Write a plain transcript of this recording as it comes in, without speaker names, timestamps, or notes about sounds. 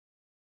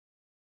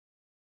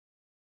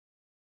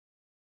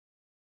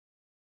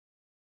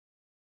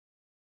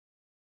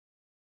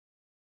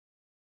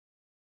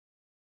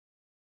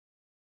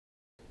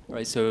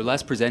Right, so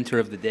last presenter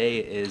of the day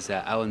is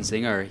Allan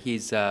Czinger.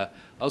 He's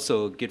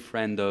also a good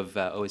friend of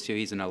OSU.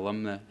 He's an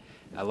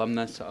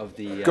alumnus of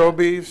the Go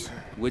Beavs.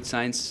 wood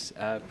science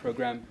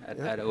program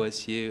at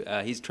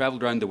OSU. He's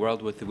traveled around the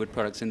world with the wood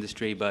products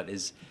industry, but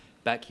is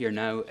back here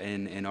now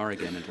in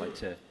Oregon. I'd like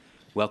to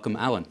welcome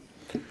Allan.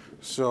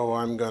 So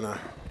I'm going to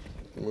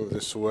move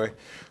this away.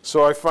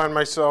 So I find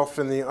myself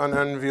in the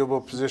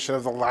unenviable position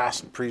of the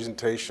last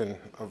presentation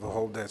of the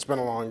whole day. It's been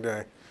a long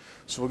day.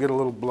 So we'll get a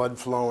little blood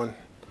flowing.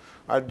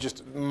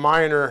 Just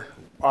minor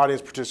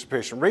audience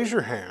participation. Raise your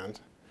hand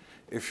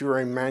if you're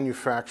a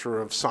manufacturer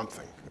of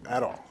something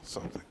at all,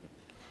 something.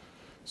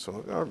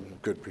 So,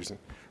 good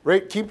presentation.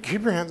 Right, keep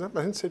your hands up.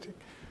 I didn't say take.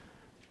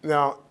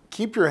 Now,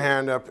 keep your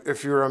hand up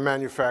if you're a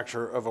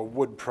manufacturer of a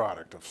wood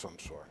product of some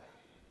sort.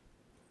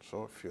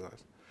 So a few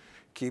less.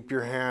 Keep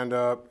your hand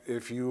up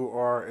if you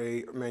are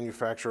a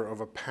manufacturer of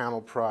a panel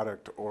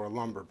product or a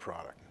lumber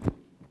product.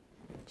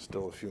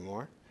 Still a few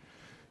more.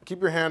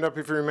 Keep your hand up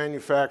if you're a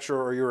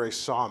manufacturer or you're a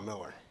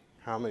sawmiller.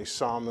 How many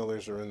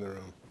sawmillers are in the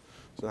room?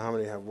 So how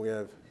many have we?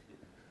 Have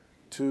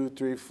 2,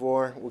 3,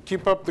 4. We'll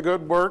keep up the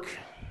good work.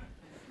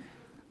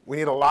 We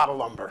need a lot of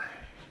lumber.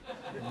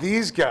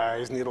 These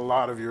guys need a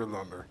lot of your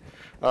lumber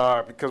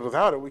because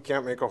without it, we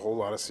can't make a whole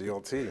lot of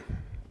CLT.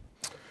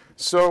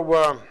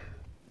 So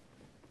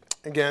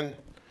again,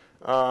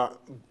 heard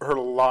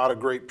a lot of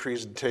great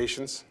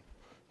presentations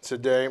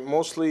today,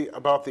 mostly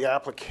about the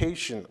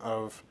application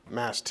of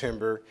mass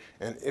timber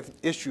and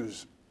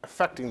issues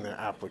affecting the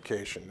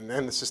application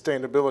and the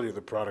sustainability of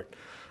the product.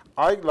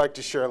 I'd like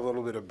to share a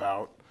little bit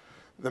about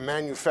the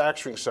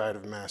manufacturing side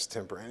of mass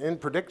timber, and in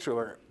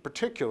particular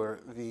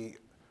the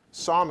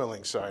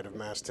sawmilling side of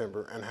mass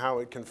timber and how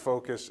it can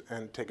focus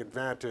and take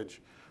advantage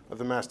of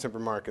the mass timber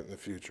market in the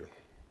future.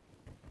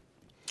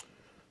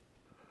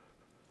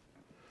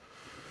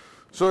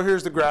 So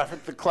here's the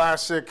graphic, the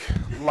classic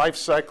life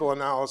cycle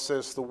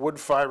analysis, the wood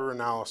fiber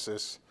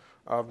analysis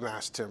of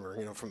mass timber,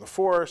 from the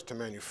forest to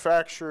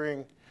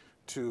manufacturing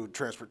to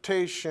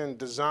transportation,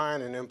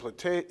 design and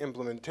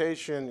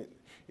implementation,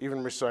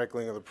 even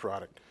recycling of the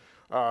product.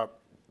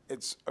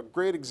 It's a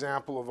great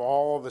example of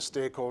all the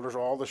stakeholders,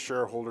 all the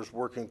shareholders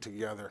working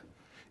together.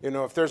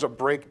 If there's a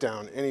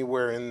breakdown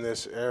anywhere in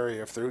this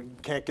area, if they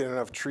can't get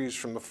enough trees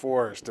from the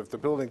forest, if the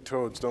building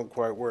codes don't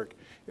quite work,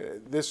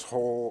 this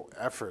whole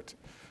effort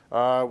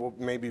well,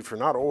 maybe for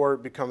not, or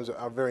it becomes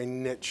a very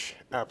niche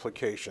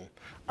application.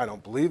 I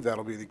don't believe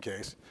that'll be the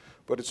case,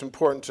 but it's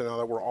important to know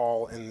that we're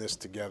all in this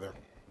together.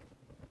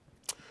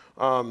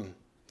 I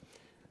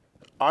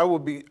will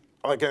be,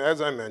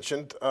 as I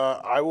mentioned,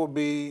 I will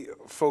be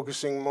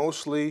focusing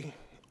mostly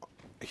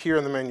here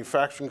on the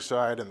manufacturing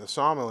side and the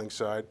sawmilling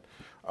side.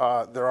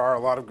 There are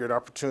a lot of great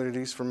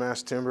opportunities for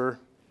mass timber,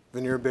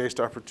 veneer-based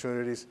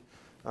opportunities,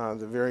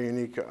 the very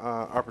unique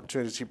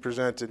opportunities he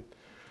presented.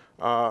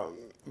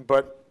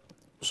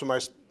 So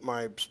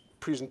my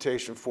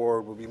presentation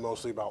forward will be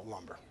mostly about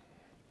lumber.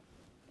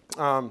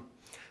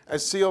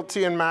 As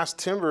CLT and mass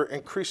timber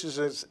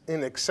increases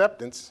in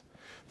acceptance,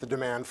 the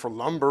demand for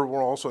lumber will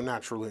also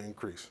naturally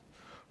increase.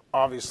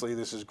 Obviously,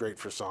 this is great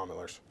for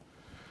sawmillers.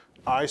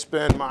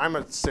 I'm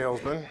a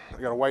salesman.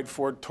 I got a white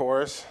Ford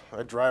Taurus.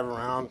 I drive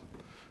around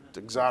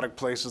to exotic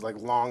places like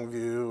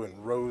Longview and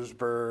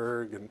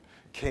Roseburg and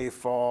K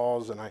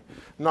Falls, and I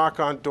knock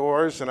on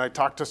doors and I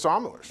talk to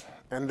sawmillers.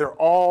 And they're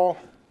all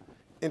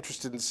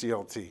interested in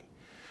CLT,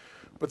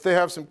 but they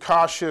have some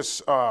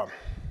cautious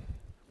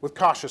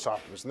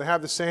optimism. They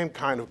have the same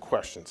kind of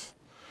questions.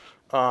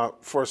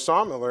 For a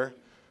sawmiller,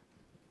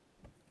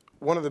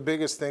 one of the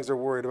biggest things they're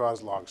worried about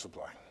is log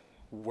supply.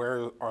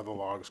 Where are the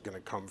logs going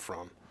to come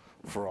from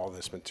for all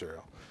this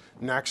material?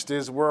 Next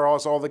is, where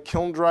is all the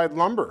kiln-dried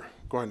lumber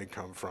going to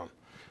come from?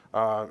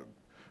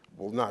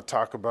 We'll not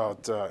talk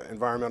about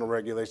environmental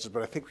regulations,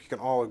 but I think we can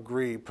all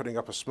agree putting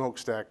up a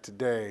smokestack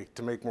today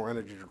to make more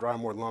energy to dry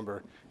more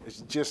lumber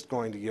is just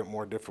going to get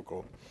more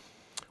difficult.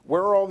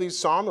 Where are all these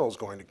sawmills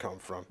going to come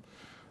from?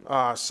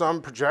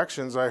 Some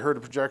projections, I heard a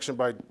projection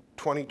by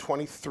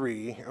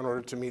 2023, in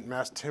order to meet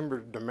mass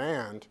timber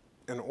demand,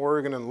 in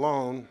Oregon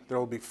alone, there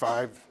will be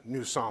 5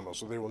 new sawmills.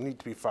 So there will need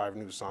to be 5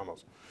 new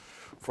sawmills.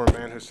 For a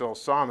man who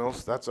sells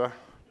sawmills, that's a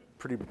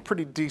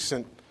pretty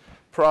decent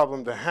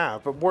problem to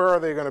have. But where are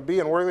they going to be,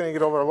 and where are they going to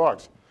get all their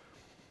logs?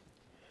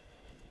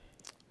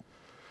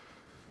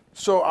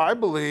 So I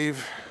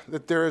believe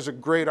that there is a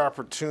great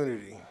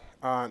opportunity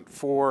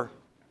for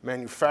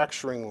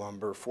manufacturing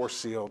lumber for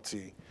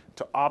CLT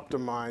to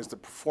optimize the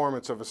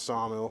performance of a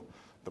sawmill,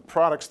 the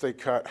products they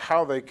cut,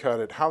 how they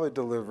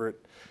deliver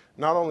it,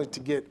 not only to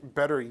get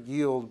better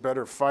yield,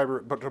 better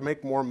fiber, but to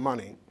make more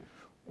money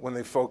when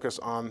they focus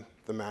on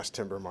the mass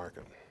timber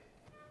market.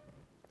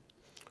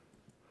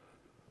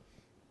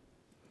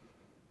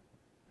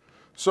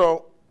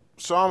 So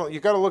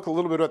you've got to look a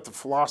little bit at the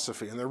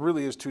philosophy, and there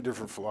really is 2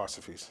 different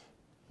philosophies.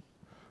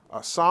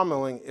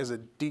 Sawmilling is a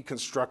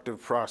deconstructive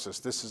process.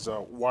 This is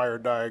a wire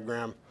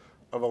diagram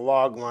of a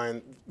log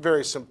line,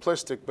 very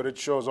simplistic, but it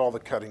shows all the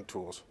cutting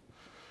tools.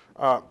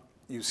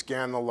 You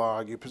scan the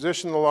log, you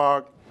position the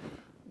log,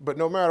 But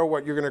no matter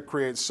what, you're going to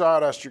create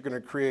sawdust, you're going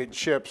to create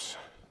chips.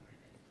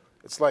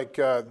 It's like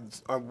a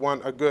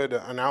good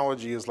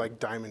analogy is like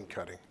diamond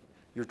cutting.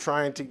 You're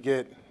trying to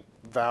get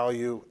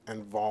value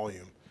and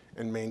volume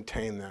and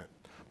maintain that.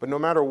 But no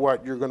matter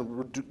what, you're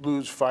going to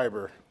lose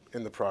fiber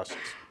in the process.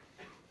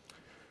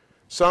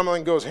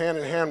 Sawmilling goes hand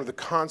in hand with the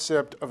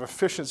concept of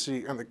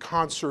efficiency and the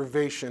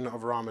conservation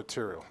of raw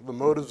material. The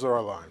motives are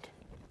aligned.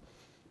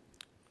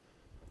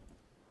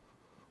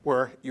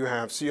 Where you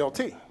have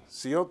CLT.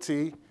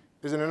 CLT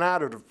is an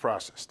additive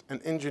process, an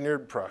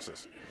engineered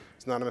process.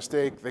 It's not a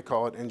mistake, they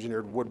call it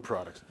engineered wood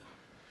products.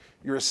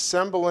 You're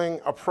assembling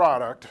a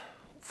product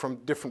from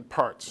different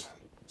parts.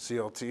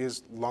 CLT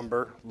is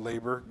lumber,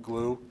 labor,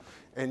 glue,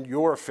 and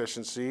your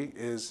efficiency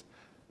is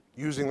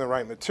using the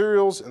right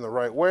materials in the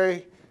right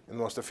way, in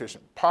the most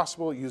efficient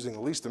possible, using the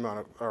least amount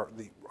of, or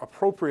the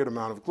appropriate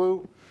amount of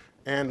glue,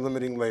 and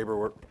limiting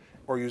labor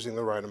or using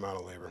the right amount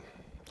of labor.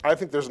 I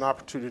think there's an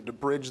opportunity to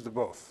bridge the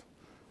both,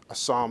 a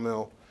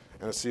sawmill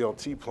and a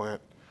CLT plant,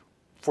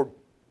 for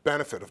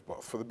benefit of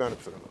both, for the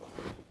benefit of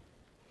both.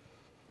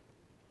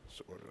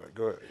 So where did I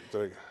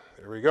go?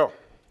 There we go.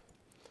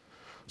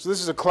 So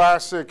this is a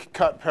classic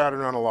cut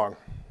pattern on a log,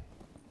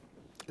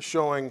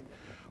 showing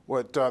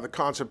what the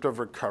concept of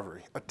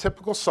recovery. A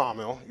typical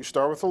sawmill, you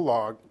start with a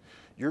log,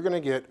 you're going to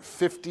get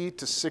 50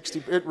 to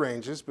 60, it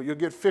ranges, but you'll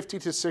get 50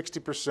 to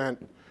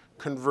 60%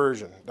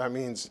 conversion. That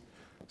means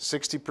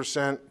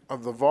 60%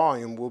 of the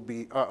volume will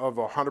be, of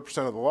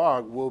 100% of the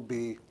log will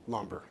be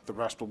lumber. The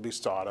rest will be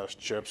sawdust,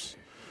 chips,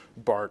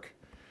 bark.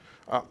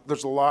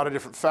 There's a lot of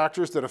different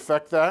factors that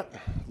affect that.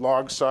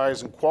 Log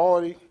size and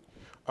quality,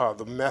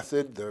 the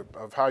method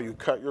of how you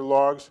cut your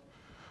logs.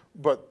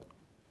 But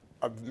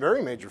a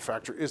very major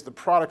factor is the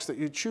products that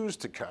you choose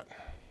to cut.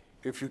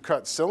 If you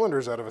cut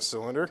cylinders out of a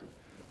cylinder,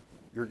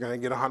 you're going to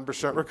get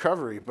 100%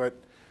 recovery. But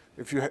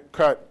if you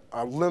cut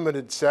a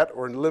limited set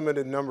or a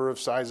limited number of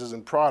sizes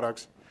and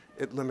products,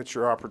 it limits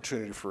your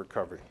opportunity for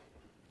recovery.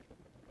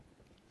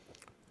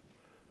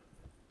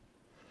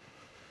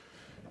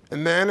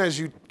 And then as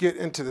you get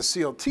into the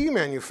CLT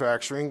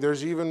manufacturing,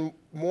 there's even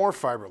more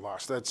fiber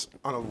loss that's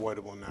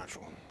unavoidable and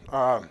natural.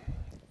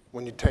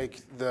 When you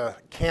take the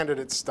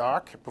candidate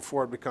stock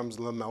before it becomes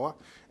lamella,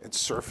 it's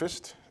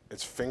surfaced,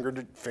 it's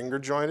finger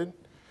jointed.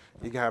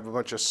 You can have a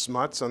bunch of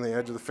smuts on the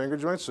edge of the finger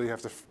joint, so you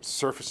have to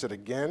surface it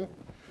again. You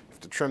have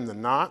to trim the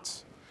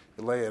knots,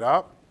 you lay it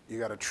up, you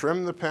got to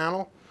trim the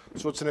panel.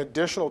 So it's an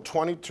additional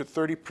 20 to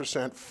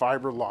 30%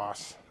 fiber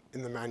loss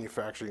in the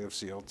manufacturing of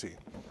CLT.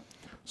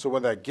 So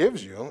what that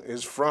gives you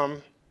is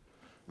from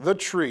the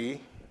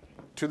tree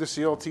to the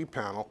CLT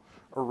panel,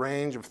 a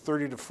range of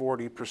 30 to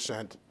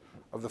 40%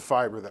 of the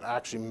fiber that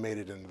actually made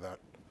it into that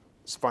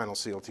final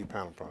CLT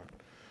panel product.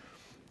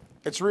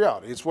 It's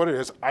reality, it's what it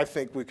is. I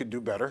think we could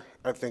do better.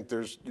 I think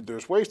there's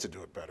ways to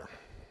do it better.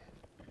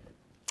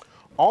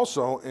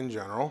 Also, in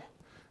general,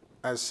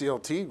 as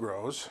CLT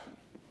grows,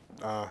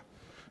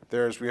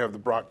 we have the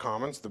Brock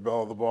Commons, the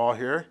belle of the ball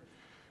here.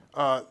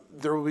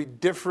 There will be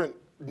different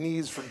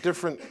needs for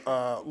different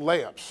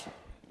layups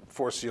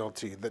for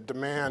CLT that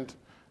demand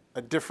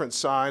a different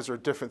size or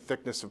different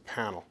thickness of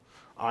panel.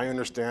 I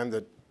understand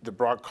that the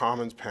Brock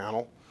Commons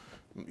panel,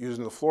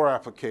 using the floor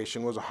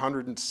application, was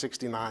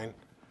 169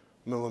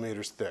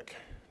 millimeters thick.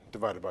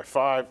 Divided by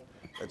 5,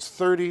 that's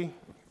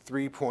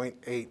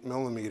 33.8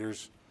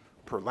 millimeters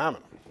per lamina.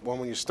 Well,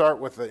 when you start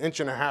with an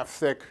 1.5 inch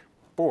thick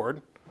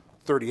board,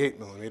 38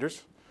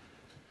 millimeters,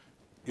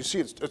 you see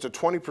it's a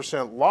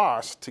 20%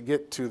 loss to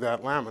get to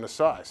that lamina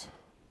size.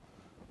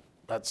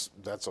 That's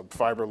a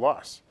fiber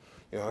loss.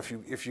 You know,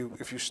 if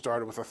you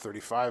started with a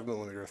 35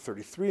 millimeter,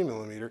 33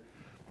 millimeter,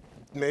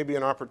 maybe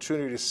an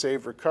opportunity to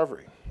save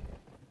recovery.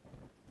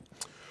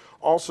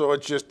 Also,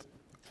 it's just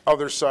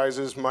other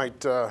sizes might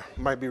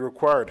be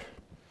required.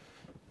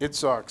 It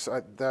sucks.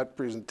 That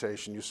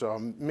presentation, you saw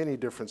many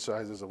different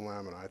sizes of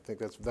lamina. I think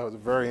that was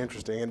very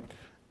interesting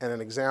and an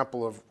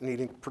example of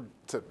needing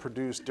to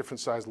produce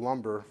different size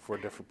lumber for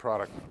a different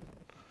product.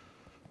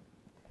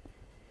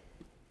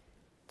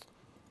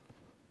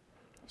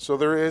 So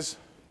there is,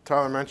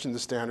 Tyler mentioned the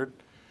standard.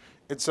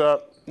 It's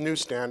a new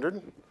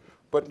standard,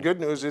 but good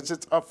news is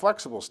it's a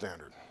flexible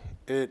standard.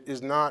 It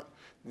is not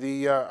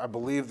I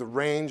believe the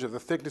range of the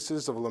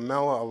thicknesses of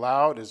lamella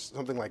allowed is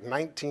something like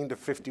 19 to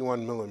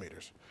 51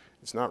 millimeters.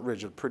 It's not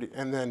rigid,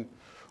 and then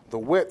the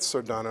widths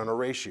are done on a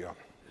ratio.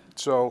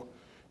 So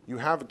you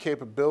have a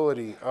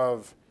capability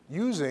of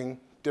using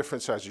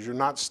different sizes. You're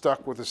not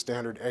stuck with a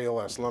standard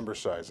ALS lumber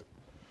size.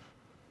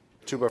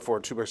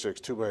 2x4, 2x6,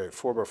 2x8,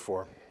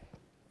 4x4.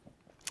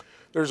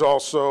 There's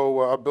also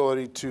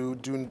ability to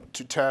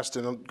test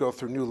and go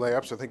through new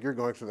layups. I think you're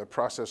going through that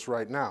process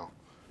right now,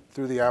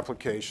 through the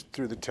application,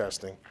 through the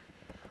testing.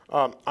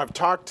 I've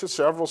talked to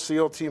several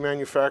CLT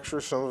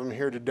manufacturers, some of them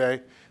here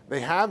today. They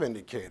have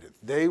indicated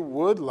they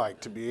would like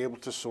to be able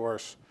to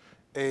source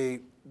a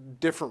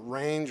different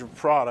range of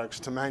products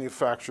to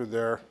manufacture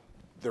their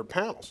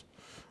panels,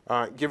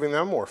 giving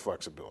them more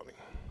flexibility.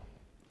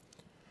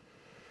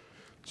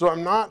 So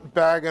I'm not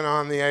bagging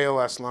on the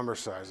ALS lumber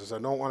sizes. I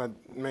don't want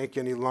to make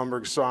any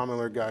lumber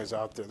sawmiller guys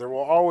out there. There will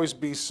always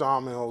be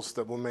sawmills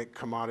that will make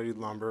commodity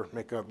lumber,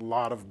 make a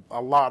lot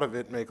of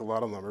it, make a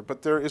lot of lumber.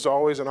 But there is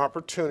always an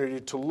opportunity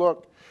to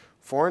look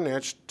for a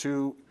niche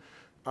to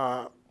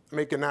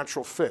make a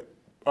natural fit.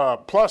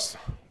 Plus,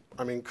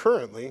 I mean,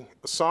 currently,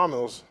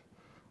 sawmills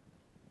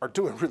are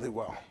doing really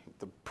well.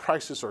 The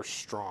prices are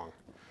strong.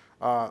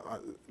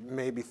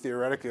 Maybe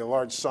theoretically, a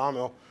large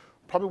sawmill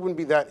probably wouldn't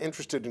be that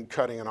interested in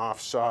cutting an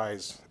off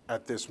size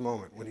at this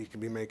moment when he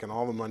could be making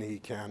all the money he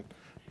can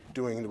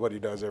doing what he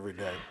does every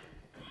day.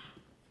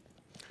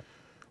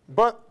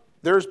 But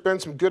there's been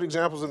some good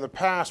examples in the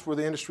past where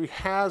the industry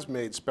has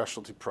made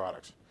specialty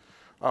products.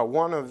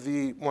 One of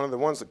the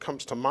ones that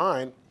comes to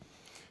mind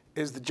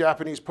is the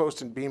Japanese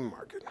post and beam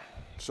market.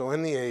 So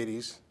in the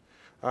 80s,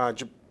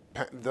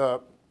 the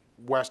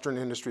Western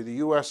industry, the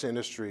US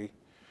industry,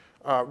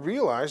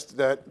 realized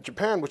that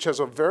Japan, which has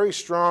a very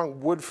strong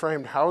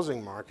wood-framed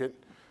housing market,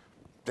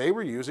 they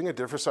were using a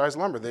different size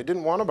lumber. They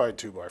didn't want to buy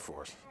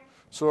 2x4s.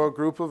 So a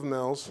group of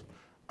mills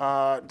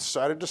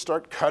decided to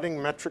start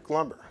cutting metric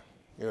lumber.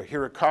 You know,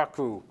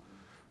 Hirakaku,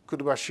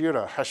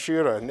 Kudabashira,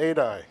 Hashira,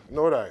 Neidai,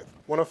 Nodai,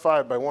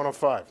 105 by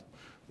 105.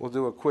 We'll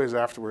do a quiz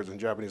afterwards in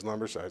Japanese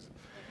lumber size.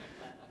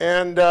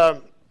 And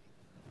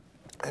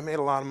they made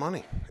a lot of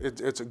money.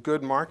 It's a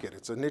good market.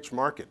 It's a niche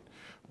market.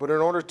 But in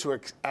order to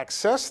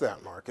access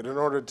that market, in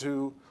order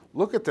to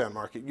look at that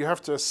market, you have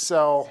to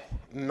sell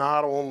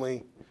not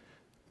only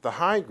the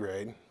high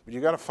grade, but you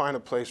got to find a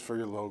place for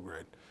your low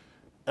grade.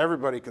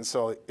 Everybody can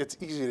sell it. It's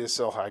easy to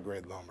sell high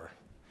grade lumber.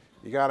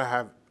 You got to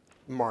have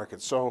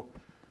markets. So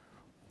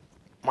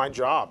my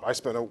job, I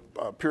spent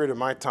a period of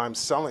my time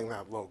selling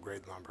that low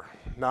grade lumber.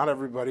 Not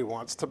everybody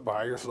wants to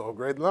buy your low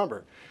grade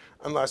lumber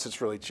unless it's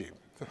really cheap.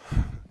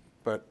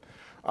 But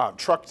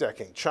truck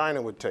decking,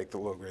 China would take the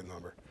low grade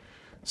lumber.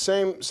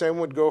 Same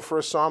would go for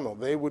a sawmill.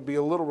 They would be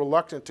a little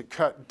reluctant to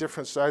cut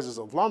different sizes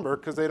of lumber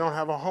because they don't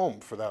have a home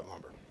for that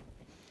lumber.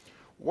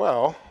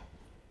 Well,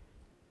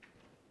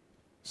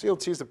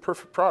 CLT is the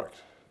perfect product.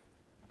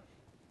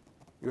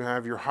 You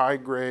have your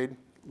high-grade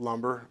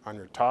lumber on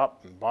your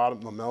top and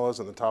bottom, lamellas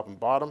on the top and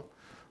bottom,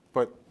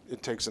 but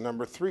it takes a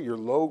number 3. Your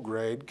low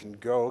grade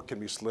can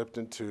be slipped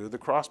into the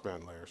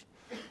crossband layers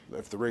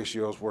if the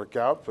ratios work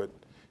out, but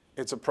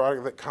it's a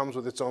product that comes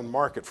with its own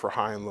market for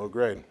high and low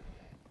grade.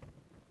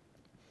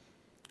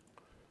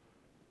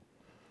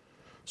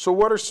 So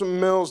what are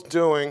some mills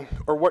doing,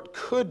 or what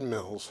could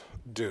mills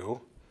do?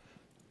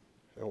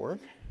 That work?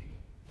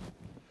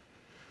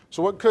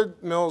 So what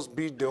could mills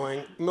be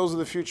doing, mills of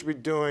the future be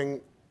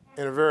doing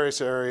in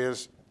various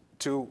areas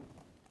to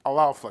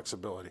allow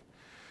flexibility?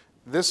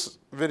 This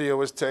video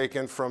was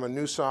taken from a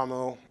new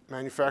sawmill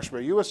manufactured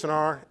by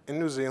USNR in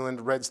New Zealand,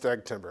 Red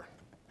Stag Timber.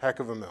 Heck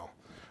of a mill.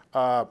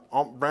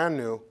 Brand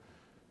new,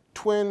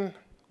 twin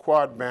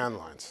quad band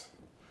lines.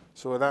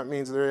 So that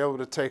means they're able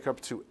to take up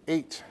to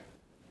 8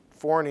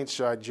 4 on each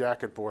side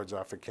jacket boards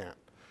off a cant.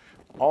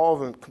 All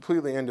of them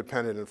completely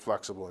independent and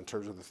flexible in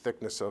terms of the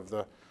thickness of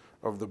the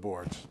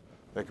boards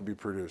that can be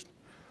produced.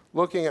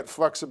 Looking at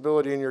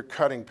flexibility in your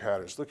cutting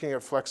patterns, looking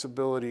at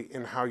flexibility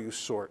in how you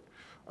sort.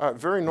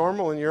 Very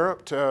normal in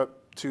Europe to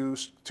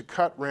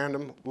cut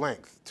random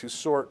length, to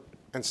sort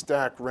and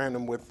stack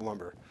random width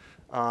lumber.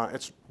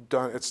 It's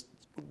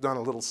done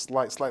a little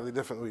slightly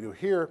different than we do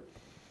here,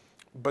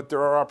 but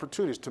there are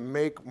opportunities to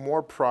make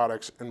more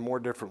products and more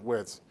different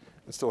widths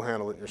and still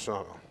handle it in your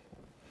sawmill.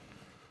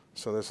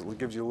 So this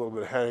gives you a little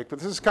bit of headache, but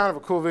this is kind of a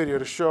cool video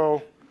to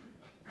show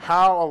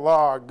how a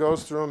log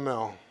goes through a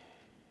mill.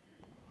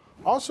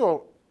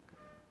 Also,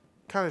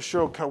 kind of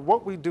show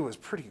what we do is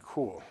pretty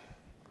cool.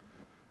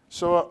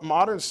 So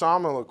modern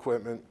sawmill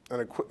equipment,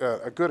 and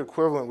a good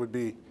equivalent would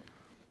be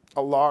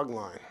a log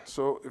line.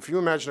 So if you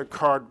imagine a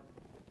car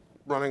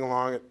running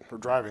along it, or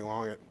driving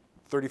along it,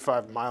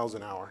 35 miles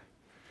an hour,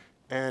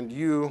 and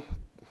you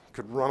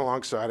could run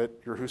alongside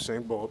it, you're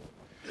Usain Bolt,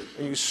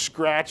 and you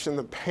scratch in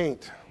the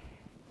paint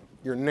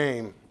your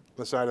name on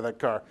the side of that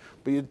car,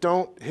 but you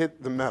don't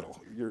hit the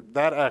metal. You're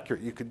that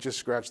accurate, you could just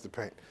scratch the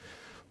paint.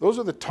 Those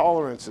are the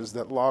tolerances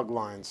that log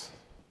lines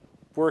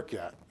work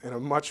at in a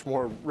much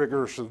more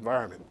rigorous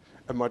environment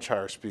at much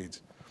higher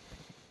speeds.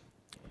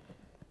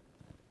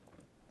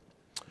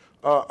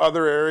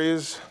 Other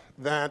areas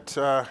that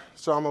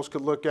sawmills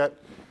could look at,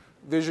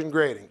 vision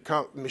grading,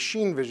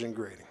 machine vision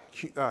grading.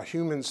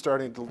 Humans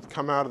starting to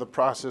come out of the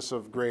process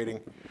of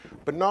grading,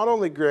 but not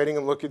only grading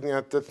and looking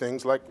at the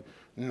things like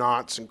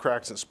knots and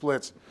cracks and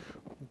splits,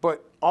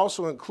 but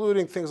also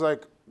including things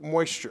like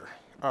moisture,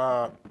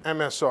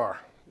 MSR,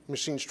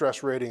 machine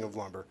stress rating of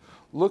lumber,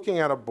 looking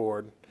at a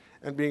board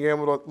and being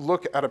able to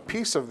look at a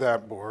piece of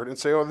that board and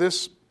say, oh,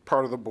 this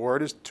part of the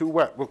board is too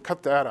wet. We'll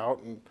cut that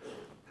out and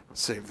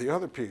save the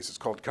other piece. It's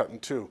called cut in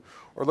two.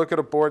 Or look at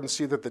a board and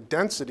see that the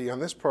density on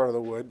this part of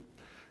the wood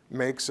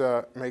makes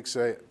an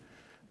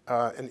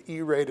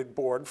E-rated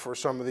board for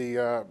some of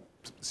the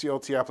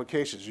CLT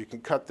applications. You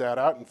can cut that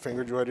out and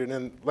finger joint it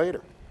in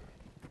later.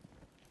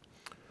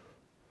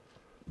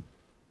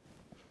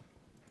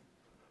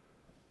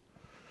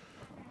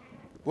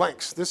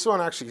 Lengths. This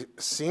one actually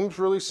seems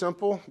really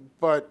simple,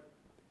 but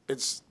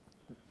it's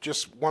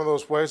just one of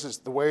those ways. It's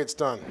the way it's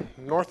done.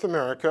 In North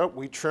America,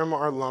 we trim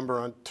our lumber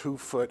on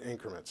 2-foot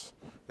increments.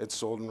 It's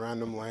sold in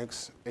random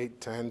lengths,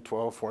 8, 10,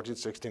 12, 14,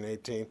 16,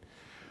 18.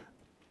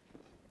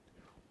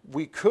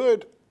 We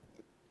could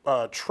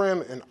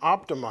trim and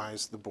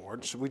optimize the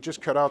board, so we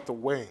just cut out the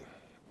weighing,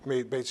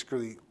 made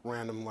basically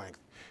random length.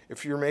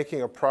 If you're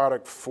making a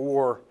product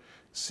for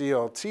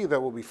CLT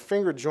that will be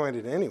finger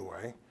jointed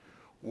anyway,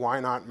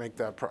 why not make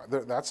that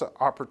product? That's an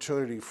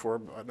opportunity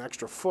for an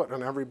extra foot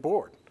on every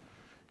board.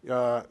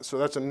 So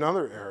that's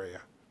another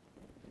area,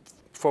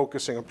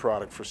 focusing a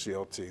product for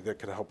CLT that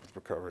could help with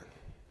recovery.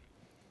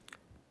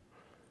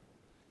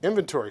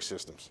 Inventory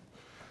systems.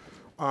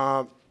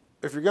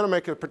 If you're going to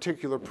make a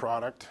particular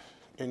product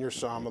in your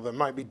sawmill that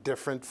might be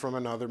different from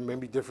another,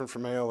 maybe different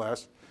from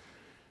ALS,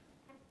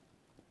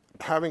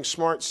 having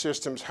smart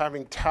systems,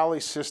 having tally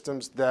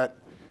systems that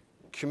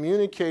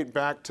communicate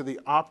back to the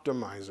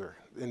optimizer.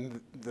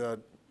 And the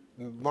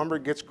lumber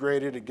gets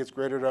graded, it gets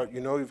graded out. You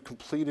know you've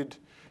completed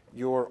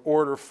your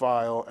order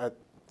file at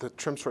the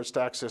trim sort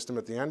stack system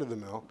at the end of the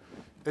mill.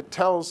 It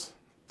tells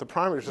the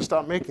primers to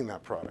stop making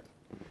that product.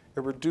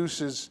 It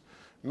reduces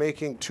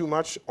making too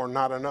much or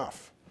not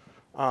enough.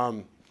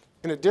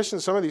 In addition,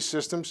 some of these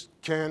systems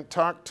can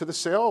talk to the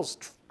sales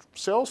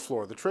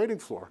floor, the trading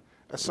floor.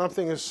 As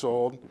something is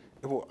sold,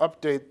 it will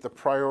update the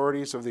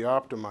priorities of the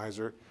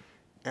optimizer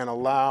and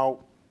allow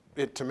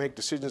it to make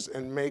decisions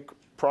and make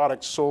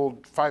products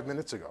sold 5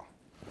 minutes ago.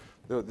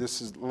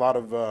 This is a lot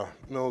of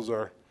mills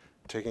are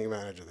taking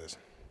advantage of this.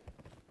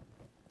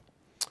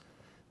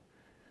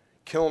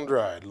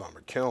 Kiln-dried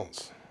lumber,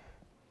 kilns.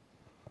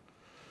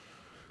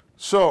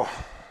 So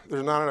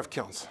there's not enough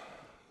kilns.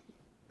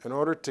 In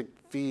order to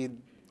feed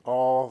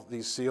all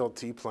these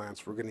CLT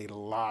plants, we're going to need a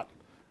lot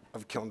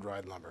of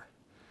kiln-dried lumber.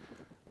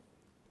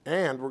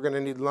 And we're going to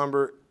need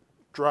lumber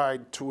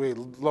dried to a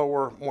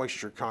lower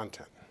moisture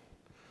content.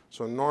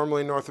 So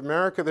normally in North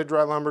America, they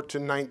dry lumber to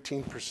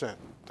 19%.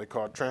 They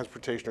call it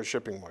transportation or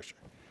shipping moisture.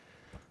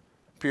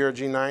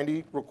 PRG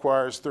 90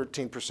 requires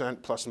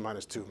 13% plus and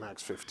minus 2,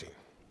 max 15.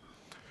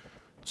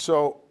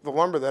 So the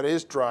lumber that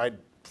is dried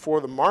for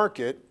the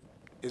market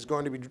is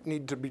going to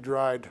need to be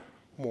dried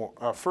more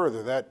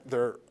further.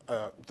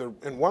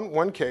 In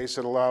one case,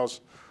 it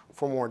allows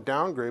for more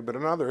downgrade, but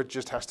another, it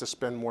just has to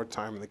spend more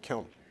time in the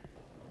kiln.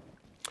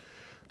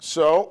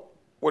 So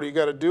what you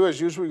got to do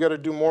is usually you got to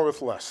do more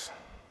with less.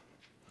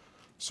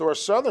 So our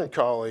southern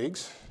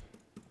colleagues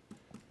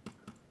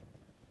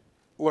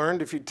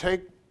learned if you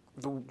take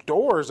the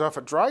doors off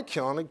a dry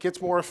kiln, it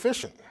gets more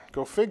efficient.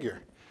 Go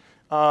figure.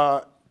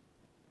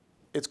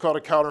 It's called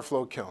a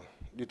counterflow kiln.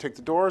 You take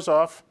the doors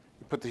off,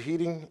 you put the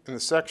heating in the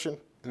section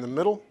in the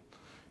middle,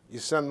 you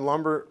send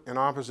lumber in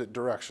opposite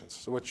directions.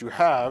 So what you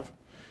have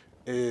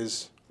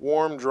is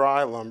warm,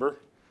 dry lumber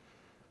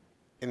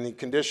in the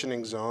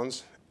conditioning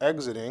zones,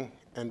 exiting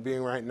and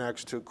being right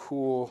next to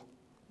cool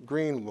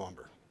green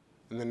lumber.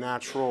 In the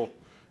natural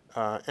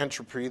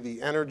entropy,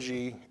 the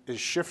energy is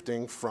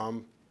shifting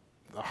from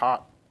the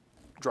hot,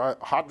 dry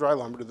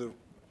lumber to the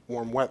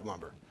warm, wet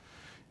lumber.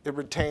 It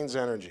retains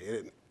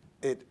energy.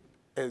 It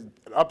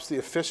ups the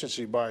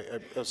efficiency by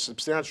a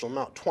substantial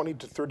amount, 20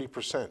 to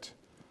 30%,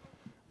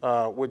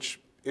 which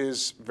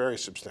is very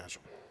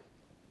substantial.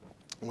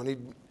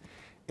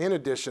 In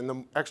addition,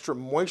 the extra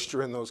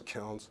moisture in those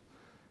kilns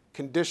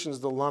conditions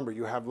the lumber.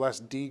 You have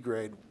less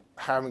degrade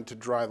having to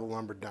dry the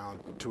lumber down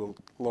to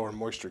a lower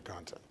moisture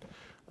content.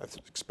 I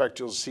expect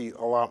you'll see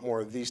a lot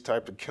more of these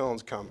type of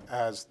kilns come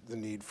as the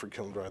need for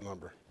kiln-dried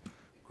lumber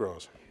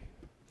grows.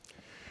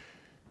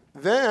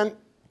 Then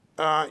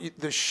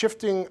the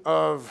shifting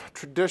of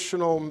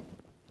traditional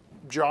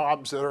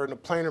jobs that are in a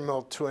planer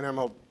mill to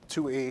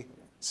a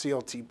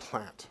CLT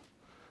plant.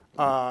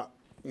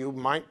 You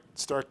might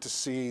start to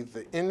see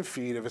the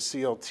infeed of a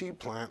CLT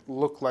plant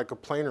look like a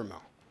planer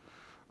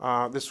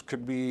mill. This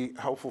could be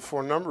helpful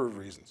for a number of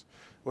reasons.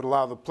 It would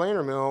allow the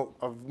planer mill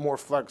of more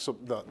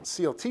the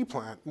CLT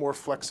plant more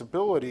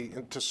flexibility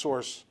to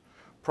source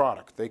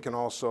product. They can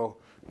also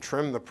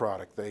trim the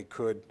product. They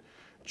could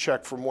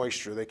check for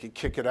moisture. They could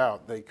kick it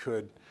out. They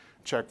could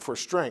check for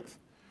strength.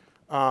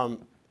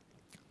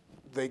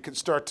 They could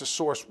start to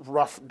source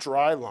rough,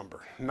 dry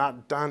lumber.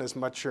 Not done as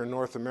much here in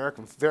North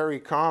America.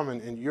 Very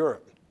common in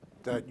Europe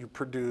that you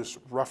produce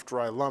rough,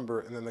 dry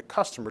lumber, and then the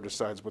customer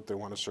decides what they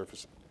want to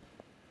surface it.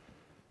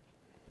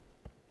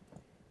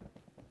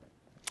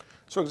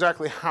 So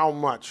exactly how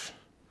much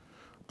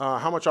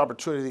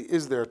opportunity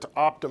is there to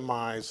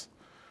optimize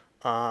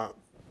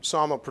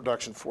sawmill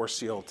production for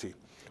CLT?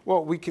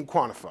 Well, we can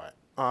quantify it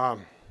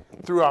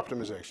through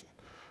optimization.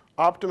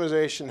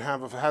 Optimization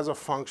has a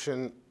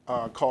function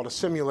called a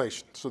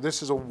simulation. So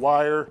this is a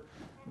wire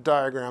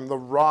diagram, the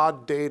raw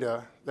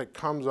data that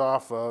comes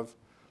off of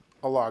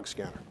a log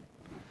scanner.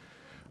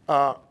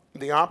 The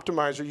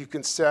optimizer, you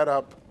can set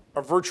up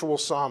a virtual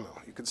sawmill.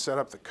 You can set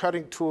up the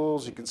cutting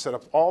tools, you can set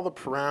up all the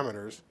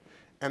parameters,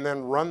 and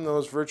then run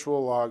those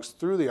virtual logs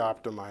through the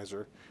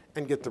optimizer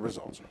and get the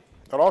results.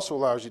 It also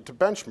allows you to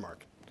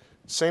benchmark.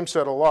 same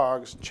set of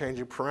logs,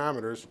 changing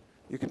parameters,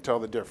 you can tell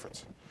the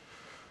difference.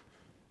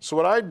 So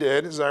what I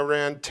did is I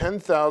ran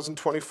 10,000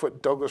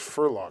 20-foot Douglas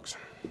fir logs.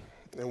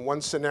 In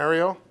one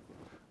scenario,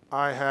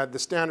 I had the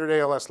standard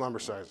ALS lumber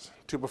sizes,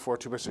 2x4,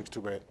 2x6,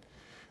 2x8.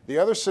 The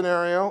other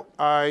scenario,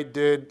 I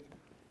did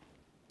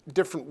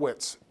different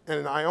widths,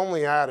 and I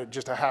only added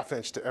just a ½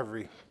 inch to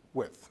every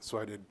width. So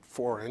I did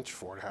 4-inch,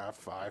 4.5,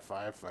 5,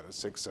 5, 5,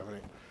 6, 7,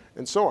 8,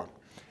 and so on.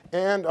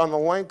 And on the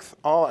length,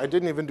 I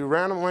didn't even do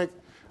random length.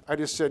 I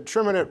just said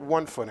trim it at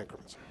 1 foot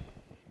increments.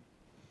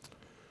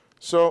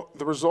 So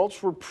the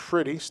results were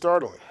pretty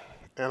startling.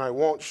 And I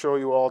won't show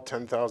you all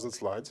 10,000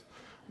 slides.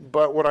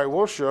 But what I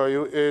will show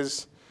you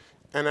is,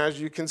 and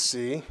as you can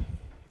see,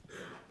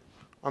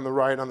 on the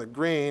right, on the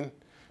green,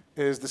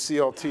 is the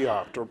CLT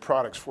opt, or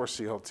products for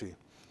CLT.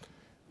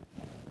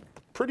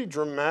 Pretty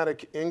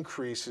dramatic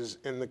increases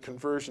in the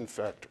conversion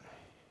factor.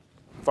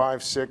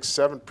 5, 6,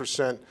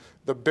 7%.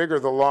 The bigger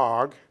the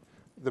log,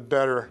 the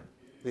better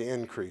the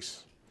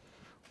increase.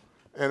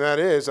 And that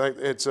is,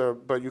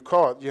 but you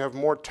call it, you have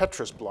more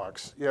Tetris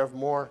blocks. You have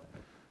more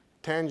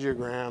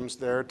tangiograms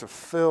there to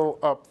fill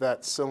up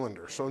that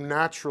cylinder. So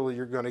naturally,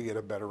 you're going to get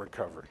a better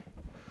recovery.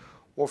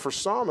 Well, for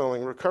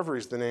sawmilling, recovery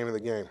is the name of the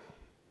game.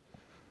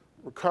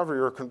 Recovery,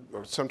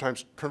 or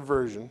sometimes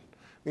conversion,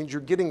 means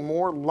you're getting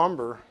more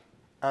lumber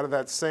out of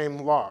that same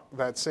log,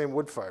 that same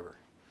wood fiber.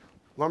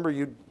 Lumber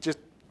you just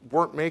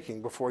weren't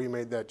making before you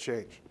made that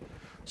change.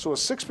 So a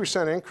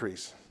 6%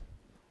 increase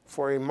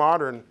for a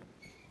modern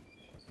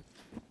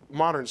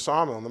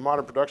sawmill in the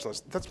modern production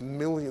list, that's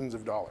millions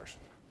of dollars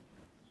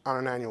on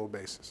an annual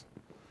basis.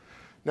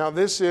 Now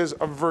this is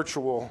a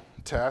virtual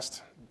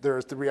test.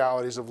 There's the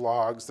realities of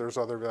logs, there's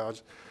other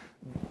values.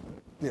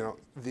 You know,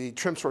 the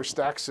trim source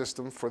stack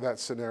system for that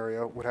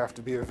scenario would have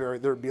to be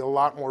there'd be a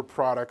lot more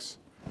products,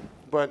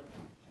 but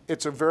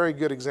it's a very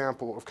good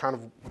example of kind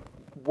of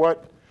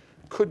what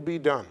could be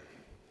done.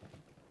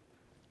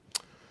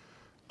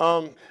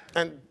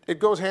 And it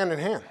goes hand in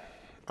hand.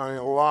 I mean,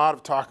 a lot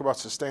of talk about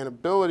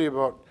sustainability,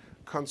 about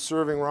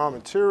conserving raw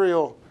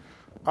material.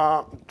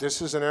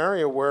 This is an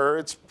area where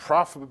it's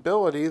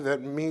profitability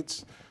that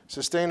meets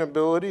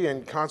sustainability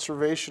and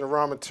conservation of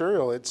raw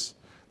material.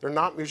 They're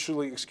not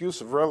mutually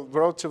exclusive.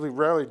 Relatively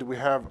rarely do we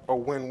have a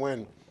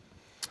win-win.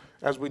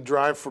 As we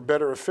drive for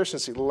better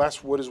efficiency,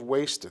 less wood is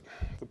wasted.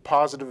 The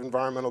positive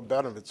environmental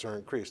benefits are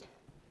increased.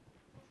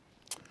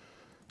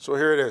 So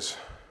here it is,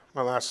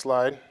 my last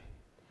slide,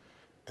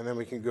 and then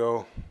we can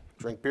go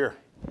drink beer.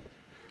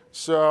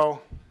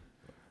 So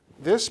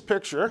this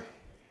picture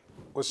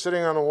was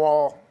sitting on the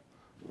wall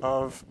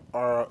of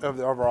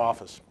our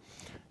office.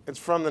 It's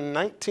from the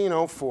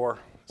 1904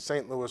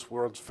 St. Louis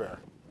World's Fair.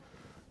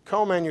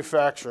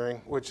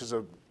 Co-manufacturing, which is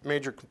a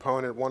major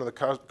component, one of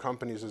the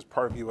companies as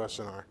part of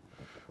USNR,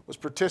 was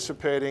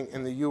participating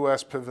in the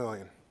US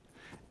Pavilion,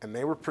 and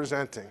they were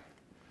presenting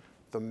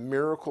the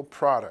miracle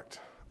product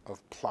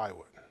of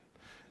plywood.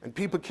 And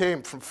people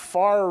came from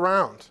far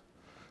around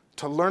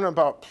to learn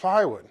about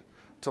plywood,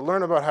 to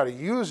learn about how to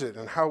use it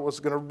and how it was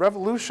going to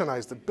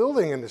revolutionize the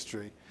building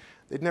industry.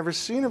 They'd never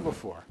seen it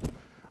before.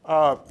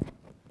 And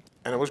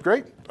it was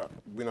great.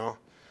 You know,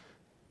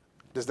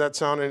 does that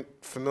sound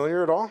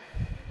familiar at all?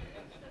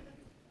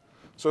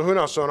 So who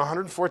knows? So in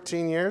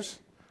 114 years,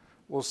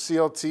 will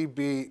CLT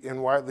be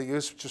in widely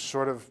use, just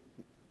sort of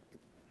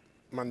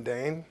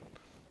mundane?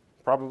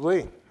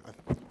 Probably.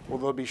 Will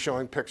they be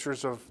showing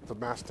pictures of the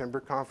Mass Timber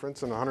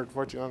Conference in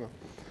 114? I don't know.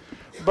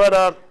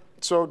 But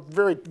so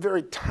very,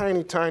 very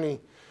tiny,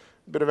 tiny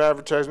bit of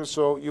advertisement.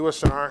 So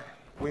USNR,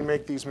 we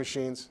make these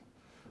machines.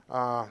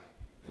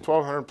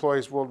 1,200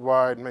 employees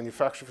worldwide,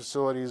 manufacturing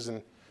facilities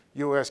in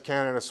US,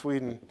 Canada,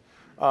 Sweden.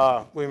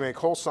 We make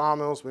whole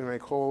sawmills, we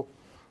make whole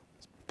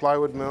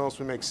plywood mills,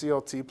 we make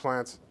CLT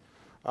plants.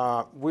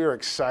 We are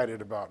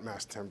excited about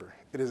mass timber.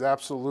 It is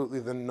absolutely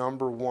the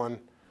 #1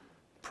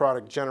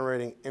 product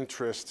generating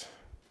interest.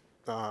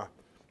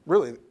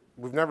 Really,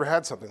 we've never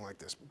had something like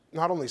this.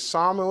 Not only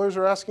sawmillers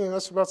are asking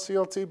us about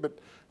CLT, but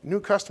new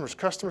customers,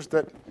 customers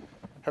that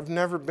have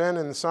never been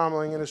in the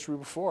sawmilling industry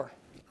before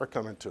are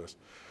coming to us.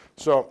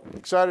 So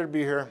excited to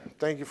be here.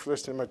 Thank you for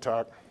listening to my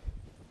talk.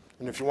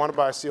 And if you want to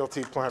buy a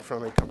CLT plant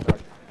from me, come talk.